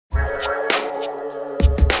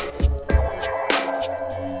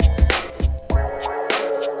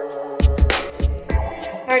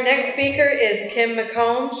Our next speaker is Kim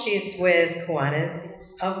McComb. She's with Kiwanis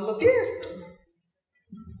of Lapeer.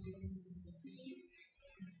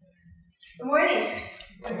 Good morning.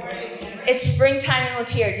 Good morning. It's springtime in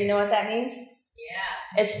Lapeer. Do you know what that means?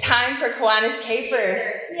 Yes. It's time for Kiwanis capers.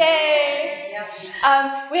 Yay!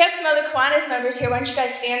 Yep. We have some other Kiwanis members here. Why don't you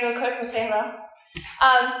guys stand real quick and say hello?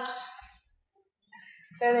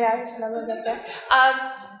 There they are. Some of them up there.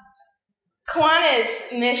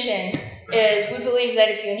 Kiwanis' mission is we believe that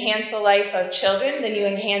if you enhance the life of children, then you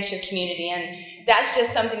enhance your community. And that's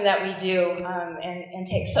just something that we do and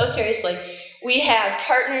take so seriously. We have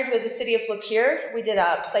partnered with the city of Lapeer. We did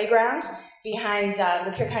a playground behind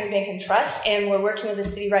Lapeer County Bank and Trust, and we're working with the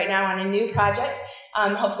city right now on a new project.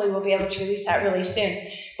 Hopefully we'll be able to release that really soon.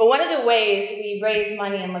 But one of the ways we raise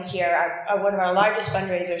money in Lapeer, one of our largest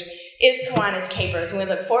fundraisers, is Kiwanis Capers, and we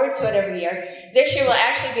look forward to it every year. This year will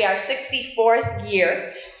actually be our 64th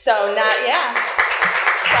year, so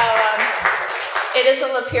it is a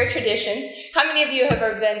Lapeer tradition. How many of you have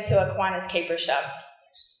ever been to a Kiwanis Caper show?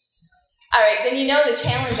 All right, then you know the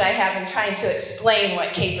challenge I have in trying to explain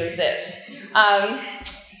what capers is.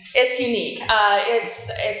 It's unique.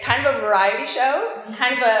 It's kind of a variety show,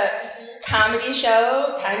 kind of a comedy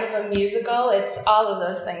show, kind of a musical. It's all of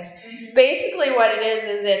those things. Basically what it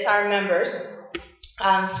is it's our members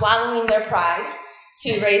swallowing their pride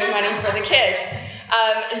to raise money for the kids.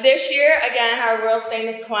 This year, again, our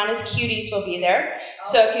world-famous Kiwanis Cuties will be there.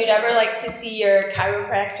 So if you'd ever like to see your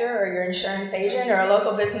chiropractor or your insurance agent or a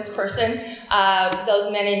local business person,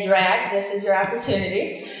 those men in drag, this is your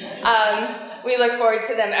opportunity. We look forward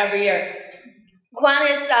to them every year.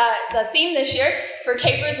 Kiwanis, the theme this year for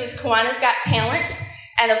Capers is Kiwanis Got Talent.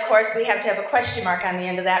 And of course, we have to have a question mark on the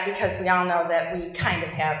end of that because we all know that we kind of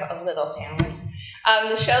have a little talent.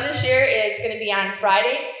 The show this year is going to be on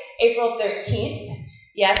Friday, April 13th.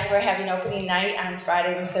 Yes, we're having opening night on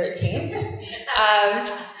Friday the 13th.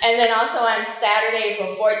 And then also on Saturday,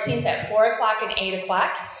 April 14th at 4 o'clock and 8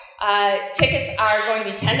 o'clock. Tickets are going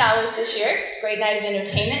to be $10 this year. It's a great night of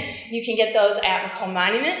entertainment. You can get those at McComb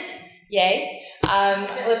Monument. Yay.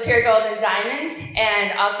 Lapeer Gold and Diamond,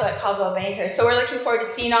 and also at Caldwell Banker. So we're looking forward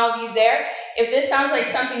to seeing all of you there. If this sounds like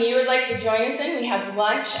something you would like to join us in, we have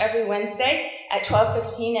lunch every Wednesday at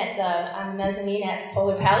 12:15 on the mezzanine at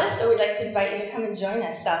Polar Palace. So we'd like to invite you to come and join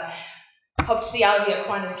us. So hope to see all of you at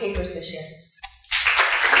Kiwanis Capers this year.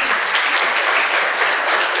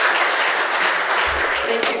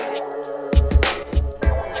 Thank you.